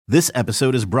This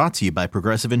episode is brought to you by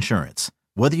Progressive Insurance.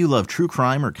 Whether you love true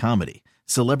crime or comedy,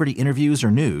 celebrity interviews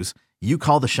or news, you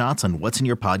call the shots on what's in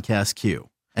your podcast queue.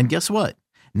 And guess what?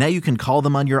 Now you can call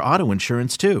them on your auto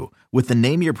insurance too with the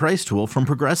Name Your Price tool from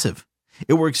Progressive.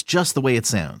 It works just the way it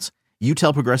sounds. You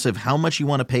tell Progressive how much you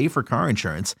want to pay for car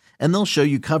insurance, and they'll show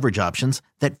you coverage options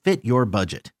that fit your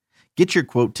budget. Get your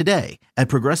quote today at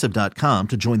Progressive.com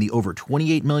to join the over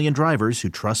 28 million drivers who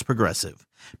trust Progressive.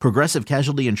 Progressive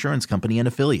Casualty Insurance Company and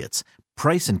Affiliates.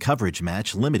 Price and coverage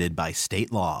match limited by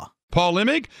state law. Paul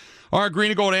Limig, our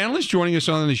green and gold analyst, joining us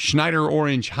on the Schneider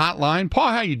Orange Hotline.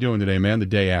 Paul, how you doing today, man, the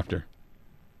day after?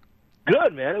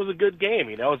 Good, man. It was a good game.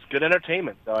 You know, it's good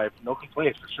entertainment, so I have no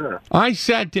complaints for sure. I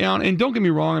sat down, and don't get me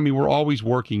wrong, I mean, we're always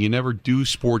working. You never do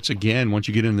sports again once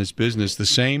you get in this business the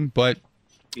same, but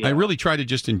I really tried to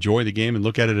just enjoy the game and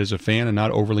look at it as a fan and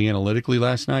not overly analytically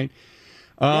last night.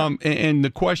 And the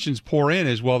questions pour in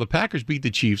as, well, the Packers beat the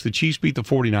Chiefs beat the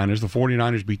 49ers, the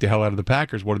 49ers beat the hell out of the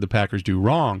Packers. What did the Packers do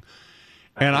wrong?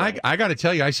 And I got to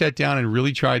tell you, I sat down and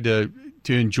really tried to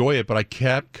enjoy it, but I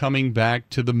kept coming back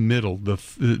to the middle,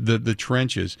 the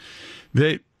trenches.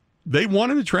 They won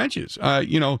in the trenches.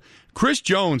 Chris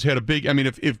Jones had a big. I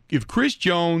mean, if Chris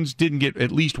Jones didn't get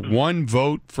at least one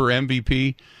vote for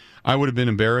MVP, I would have been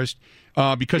embarrassed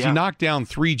because he knocked down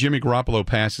 3 Jimmy Garoppolo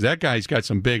passes. That guy's got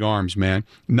some big arms, man.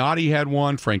 Noddy had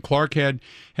one. Frank Clark had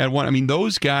one. I mean,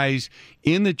 those guys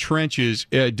in the trenches,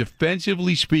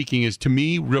 defensively speaking, is to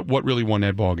me what really won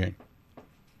that ball game.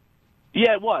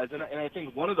 Yeah, it was, and I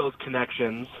think one of those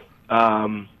connections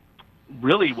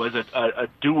really was a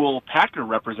dual Packer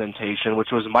representation, which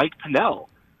was Mike Pennell.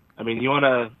 I mean, you want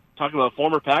to talk about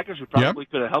former Packers who probably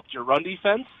could have helped your run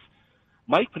defense?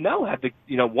 Mike Pennell had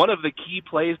one of the key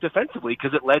plays defensively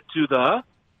because it led to the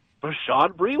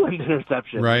Bashaud Breeland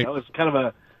interception. Right. It was kind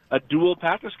of a dual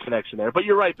Packers connection there. But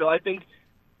you're right, Bill. I think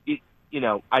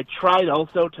I tried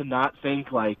also to not think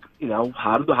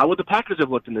how would the Packers have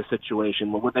looked in this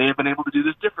situation? Would they have been able to do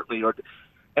this differently?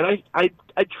 And I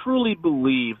truly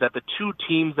believe that the two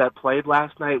teams that played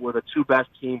last night were the two best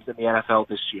teams in the NFL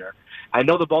this year. I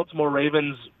know the Baltimore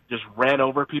Ravens just ran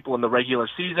over people in the regular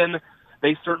season.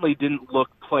 They certainly didn't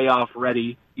look playoff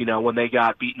ready, when they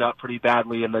got beaten up pretty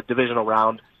badly in the divisional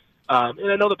round.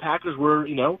 And I know the Packers were,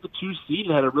 the 2 seed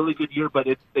and had a really good year, but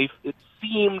it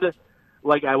seemed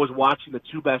like I was watching the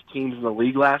two best teams in the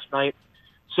league last night.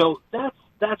 So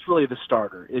that's really the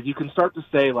starter. Is you can start to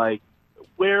say, like,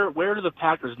 where do the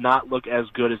Packers not look as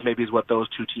good as maybe as what those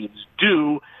two teams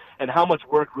do, and how much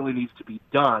work really needs to be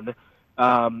done.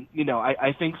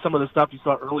 I think some of the stuff you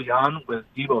saw early on with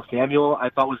Deebo Samuel I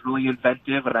thought was really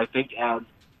inventive, and I think as,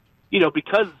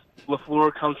 because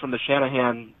LaFleur comes from the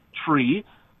Shanahan tree,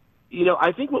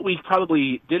 I think what we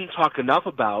probably didn't talk enough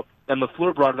about, and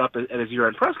LaFleur brought it up at his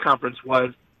year-end press conference,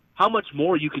 was how much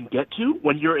more you can get to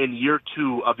when you're in year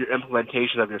 2 of your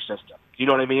implementation of your system. You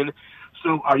know what I mean?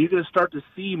 So are you going to start to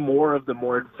see more of the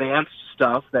more advanced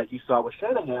stuff that you saw with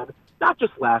Shanahan, not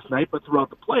just last night, but throughout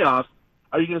the playoffs?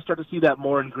 Are you going to start to see that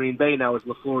more in Green Bay now as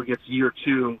LaFleur gets year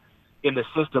 2 in the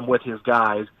system with his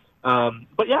guys?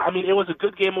 But, yeah, I mean, it was a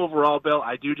good game overall, Bill.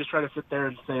 I do just try to sit there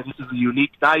and say this is a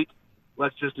unique night.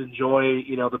 Let's just enjoy,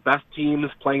 the best teams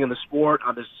playing in the sport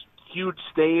on this huge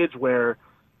stage where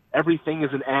everything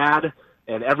is an ad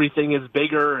and everything is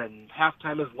bigger and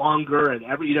halftime is longer and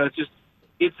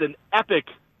it's an epic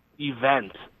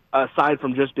event aside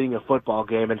from just being a football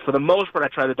game. And for the most part, I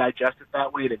try to digest it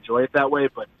that way and enjoy it that way,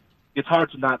 but it's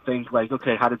hard to not think, like,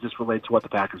 okay, how does this relate to what the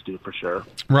Packers do for sure?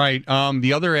 Right.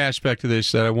 The other aspect of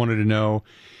this that I wanted to know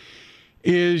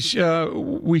is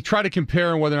we try to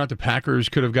compare whether or not the Packers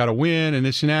could have got a win and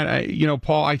this and that.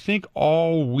 Paul, I think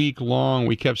all week long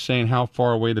we kept saying how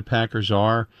far away the Packers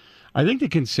are. I think the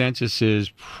consensus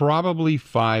is probably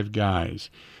 5 guys,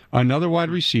 another wide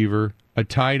receiver, a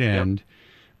tight end,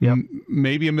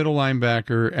 maybe a middle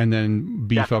linebacker, and then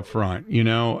beef up front,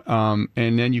 and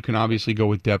then you can obviously go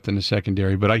with depth in the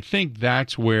secondary. But I think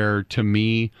that's where, to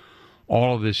me,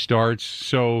 all of this starts.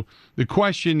 So the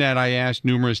question that I asked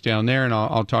numerous down there, and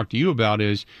I'll talk to you about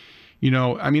is, I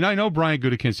know Brian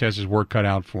Gutekunst has his work cut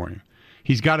out for him.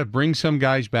 He's got to bring some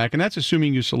guys back, and that's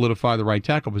assuming you solidify the right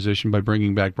tackle position by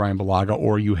bringing back Brian Bulaga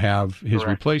or you have his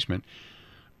replacement.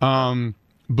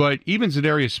 But even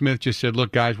Zadarius Smith just said,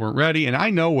 look, guys weren't ready. And I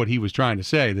know what he was trying to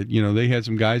say, that, they had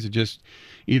some guys that just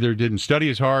either didn't study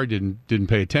as hard, didn't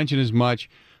pay attention as much,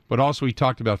 but also he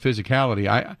talked about physicality.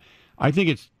 I think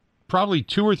it's probably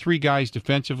 2 or 3 guys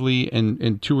defensively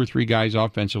and 2 or 3 guys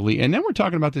offensively. And then we're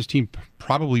talking about this team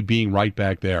probably being right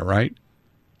back there, right?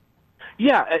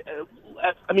 Yeah,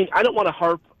 I mean, I don't want to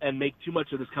harp and make too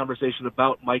much of this conversation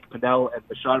about Mike Pennell and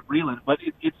Bashaud Breeland, but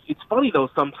it's funny, though,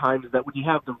 sometimes that when you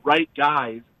have the right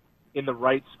guys in the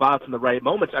right spots in the right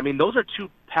moments, I mean, those are two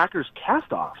Packers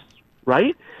cast-offs,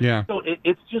 right? Yeah. So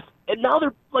it's just, and now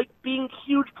they're like being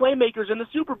huge playmakers in the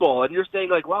Super Bowl, and you're saying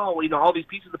like, wow, all these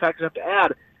pieces the Packers have to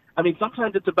add. I mean,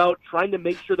 sometimes it's about trying to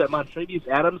make sure that Montravius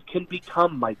Adams can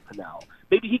become Mike Pennell.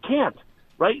 Maybe he can't,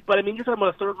 right? But I mean, you're talking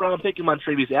about a third-round pick in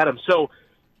Montravius Adams. So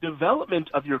development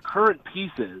of your current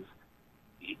pieces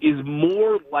is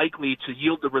more likely to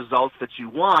yield the results that you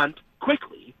want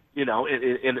quickly, in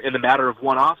the matter of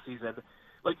one off season.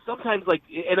 Like sometimes,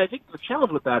 and I think the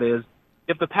challenge with that is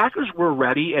if the Packers were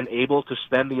ready and able to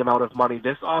spend the amount of money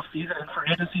this off season and for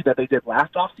agency that they did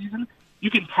last off season,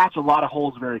 you can patch a lot of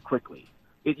holes very quickly.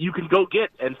 You can go get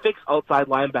and fix outside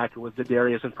linebacker with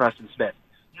Za'Darius and Preston Smith.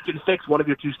 You can fix one of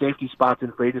your two safety spots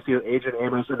in free agency with Adrian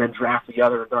Amos and then draft the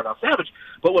other in Darnell Savage.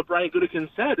 But what Brian Gutekunst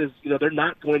said is, they're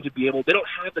not going to be able, they don't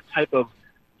have the type of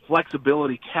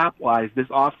flexibility cap-wise this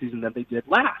offseason that they did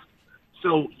last.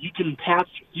 So you can patch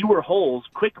fewer holes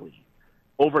quickly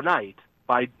overnight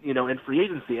by, in free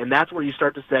agency. And that's where you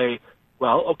start to say,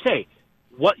 well, okay,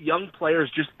 what young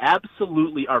players just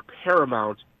absolutely are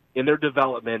paramount in their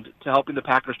development to helping the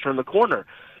Packers turn the corner.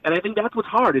 And I think that's what's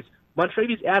hard is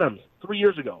Montravius Adams, 3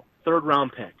 years ago,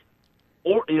 third-round pick.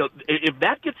 Or, if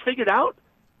that gets figured out,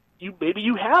 maybe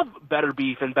you have better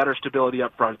beef and better stability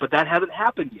up front, but that hasn't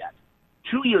happened yet.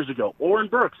 2 years ago, Oren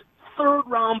Burks,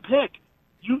 third-round pick.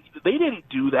 They didn't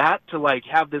do that to,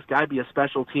 have this guy be a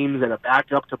special teams and a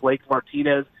backup to Blake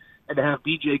Martinez and to have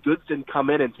B.J. Goodson come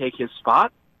in and take his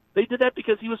spot. They did that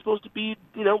because he was supposed to be,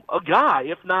 a guy,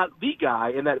 if not the guy,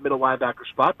 in that middle linebacker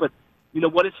spot. But,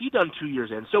 what has he done 2 years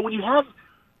in? So when you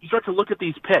start to look at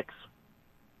these picks,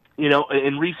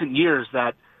 in recent years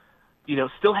that,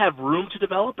 still have room to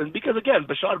develop. And because, again,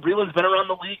 Bashaud Breeland's been around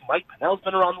the league. Mike Pennell's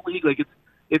been around the league.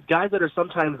 It's guys that are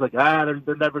sometimes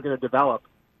they're never going to develop.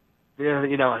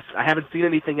 I haven't seen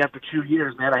anything after 2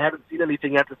 years, man. I haven't seen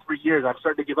anything after 3 years. I'm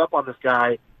starting to give up on this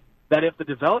guy. That if the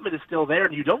development is still there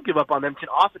and you don't give up on them, can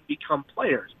often become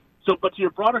players. So, but to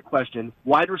your broader question,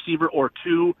 wide receiver or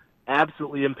two,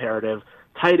 absolutely imperative.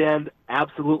 Tight end,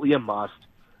 absolutely a must.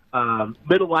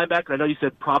 Middle linebacker, I know you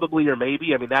said probably or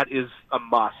maybe. I mean, that is a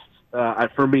must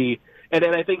for me. And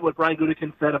then I think what Brian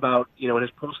Gutekunst said about, in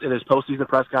his postseason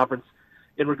press conference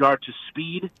in regard to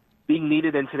speed being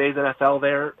needed in today's NFL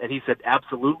there, and he said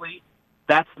absolutely,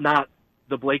 that's not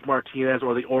the Blake Martinez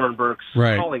or the Oren Burks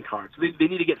calling card. So they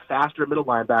need to get faster at middle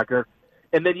linebacker.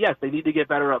 And then, yes, they need to get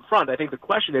better up front. I think the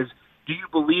question is, do you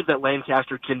believe that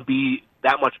Lancaster can be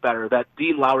that much better, that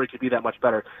Dean Lowry could be that much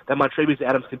better, that Montravius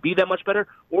Adams can be that much better,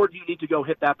 or do you need to go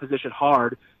hit that position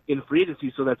hard in free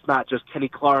agency so that's not just Kenny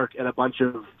Clark and a bunch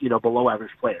of,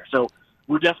 below-average players? So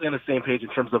we're definitely on the same page in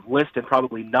terms of list and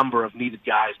probably number of needed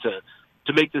guys to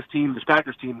make this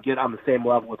Packers team, get on the same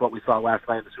level with what we saw last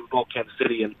night in the Super Bowl, Kansas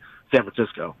City and San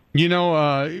Francisco.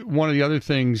 One of the other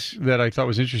things that I thought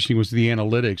was interesting was the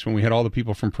analytics when we had all the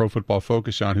people from Pro Football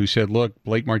Focus on who said, look,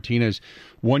 Blake Martinez,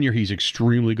 1 year he's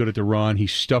extremely good at the run.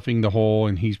 He's stuffing the hole,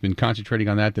 and he's been concentrating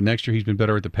on that. The next year he's been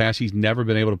better at the pass. He's never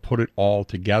been able to put it all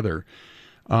together.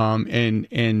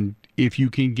 And if you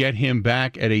can get him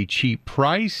back at a cheap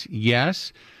price,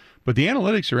 yes. But the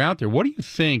analytics are out there. What do you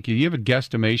think? Do you have a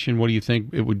guesstimation? What do you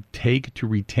think it would take to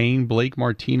retain Blake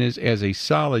Martinez as a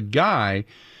solid guy,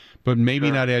 but maybe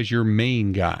not as your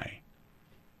main guy?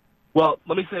 Well,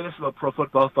 let me say this about Pro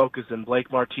Football Focus and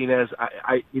Blake Martinez.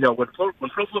 When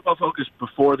Pro Football Focus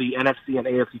before the NFC and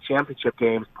AFC championship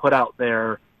games put out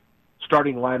their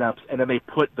starting lineups, and then they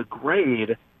put the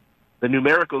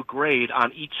numerical grade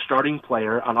on each starting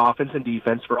player on offense and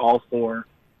defense for all four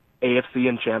AFC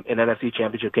and NFC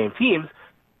championship game teams,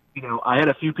 I had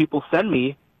a few people send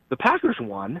me the Packers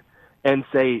one and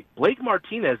say Blake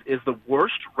Martinez is the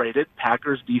worst-rated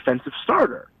Packers defensive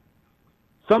starter.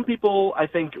 Some people, I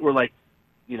think, were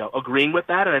agreeing with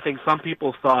that, and I think some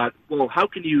people thought, well, how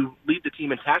can you lead the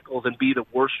team in tackles and be the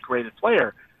worst-rated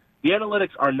player? The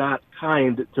analytics are not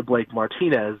kind to Blake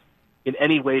Martinez in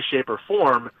any way, shape, or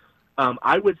form.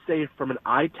 I would say from an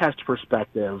eye test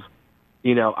perspective,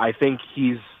 I think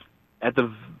he's at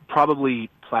the probably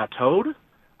plateaued.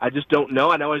 I just don't know.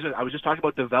 I know I was just talking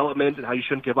about development and how you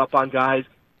shouldn't give up on guys.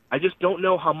 I just don't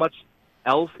know how much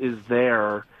else is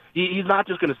there. He's not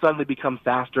just going to suddenly become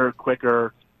faster,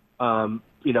 quicker, and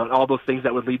all those things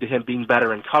that would lead to him being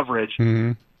better in coverage.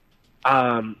 Mm-hmm.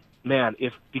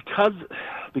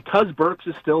 Because Burks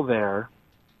is still there,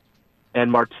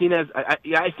 and Martinez,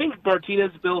 I think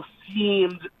Martinez, Bill,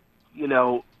 seemed,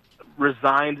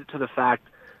 resigned to the fact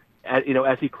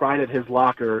as he cried at his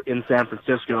locker in San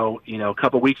Francisco, a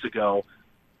couple weeks ago,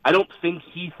 I don't think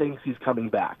he thinks he's coming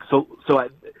back. So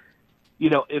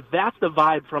if that's the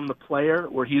vibe from the player,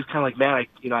 where he's kind of like, man,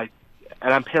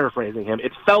 and I'm paraphrasing him,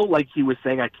 it felt like he was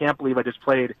saying, I can't believe I just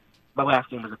played my last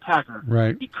game as a Packer.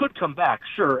 Right. He could come back,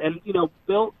 sure. And,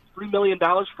 Bill, $3 million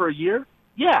for a year?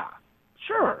 Yeah,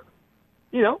 sure.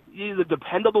 He's a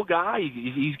dependable guy.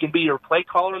 He can be your play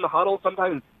caller in the huddle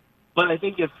sometimes. But I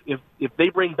think if they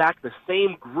bring back the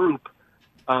same group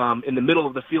in the middle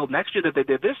of the field next year that they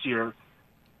did this year,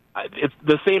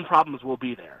 the same problems will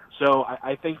be there. So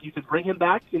I think you can bring him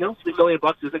back. $3 million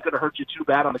isn't going to hurt you too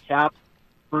bad on the cap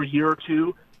for a year or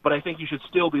two. But I think you should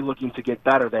still be looking to get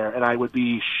better there. And I would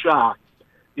be shocked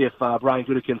if Brian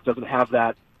Gutekunst doesn't have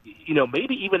that,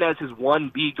 maybe even as his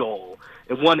 1B goal,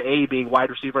 and 1A being wide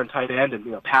receiver and tight end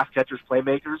and, pass catchers,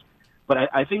 playmakers. But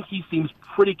I think he seems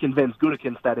pretty convinced,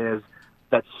 Gutekunst that is,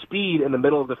 that speed in the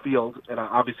middle of the field, and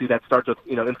obviously that starts with,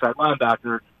 inside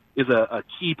linebacker, is a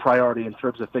key priority in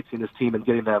terms of fixing this team and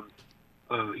getting them,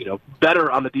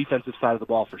 better on the defensive side of the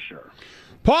ball for sure.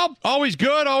 Paul, always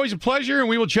good, always a pleasure, and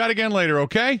we will chat again later,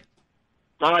 okay?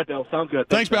 All right, Bill. Sounds good.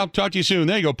 Thanks, Bill. Talk to you soon.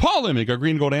 There you go. Paul Limmick, our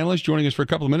green and gold analyst, joining us for a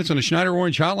couple of minutes on the Schneider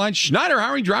Orange Hotline. Schneider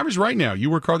hiring drivers right now. You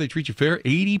work hard, they treat you fair.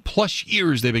 80-plus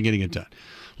years they've been getting it done.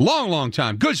 Long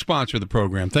time. Good sponsor of the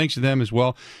program. Thanks to them as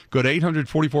well. Go to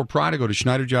 844-PRIDE, go to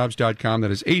SchneiderJobs.com.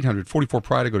 That is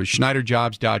 844-PRIDE, go to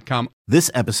SchneiderJobs.com. This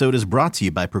episode is brought to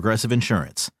you by Progressive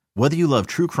Insurance. Whether you love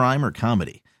true crime or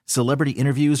comedy, celebrity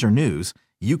interviews or news,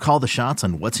 you call the shots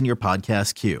on what's in your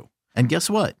podcast queue. And guess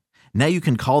what? Now you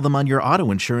can call them on your auto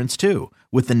insurance too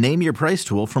with the Name Your Price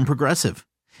tool from Progressive.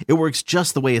 It works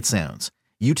just the way it sounds.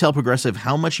 You tell Progressive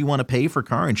how much you want to pay for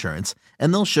car insurance,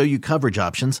 and they'll show you coverage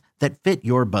options that fit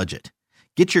your budget.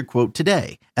 Get your quote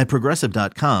today at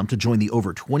Progressive.com to join the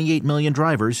over 28 million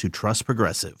drivers who trust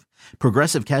Progressive.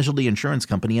 Progressive Casualty Insurance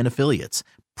Company and Affiliates.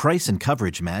 Price and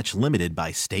coverage match limited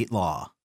by state law.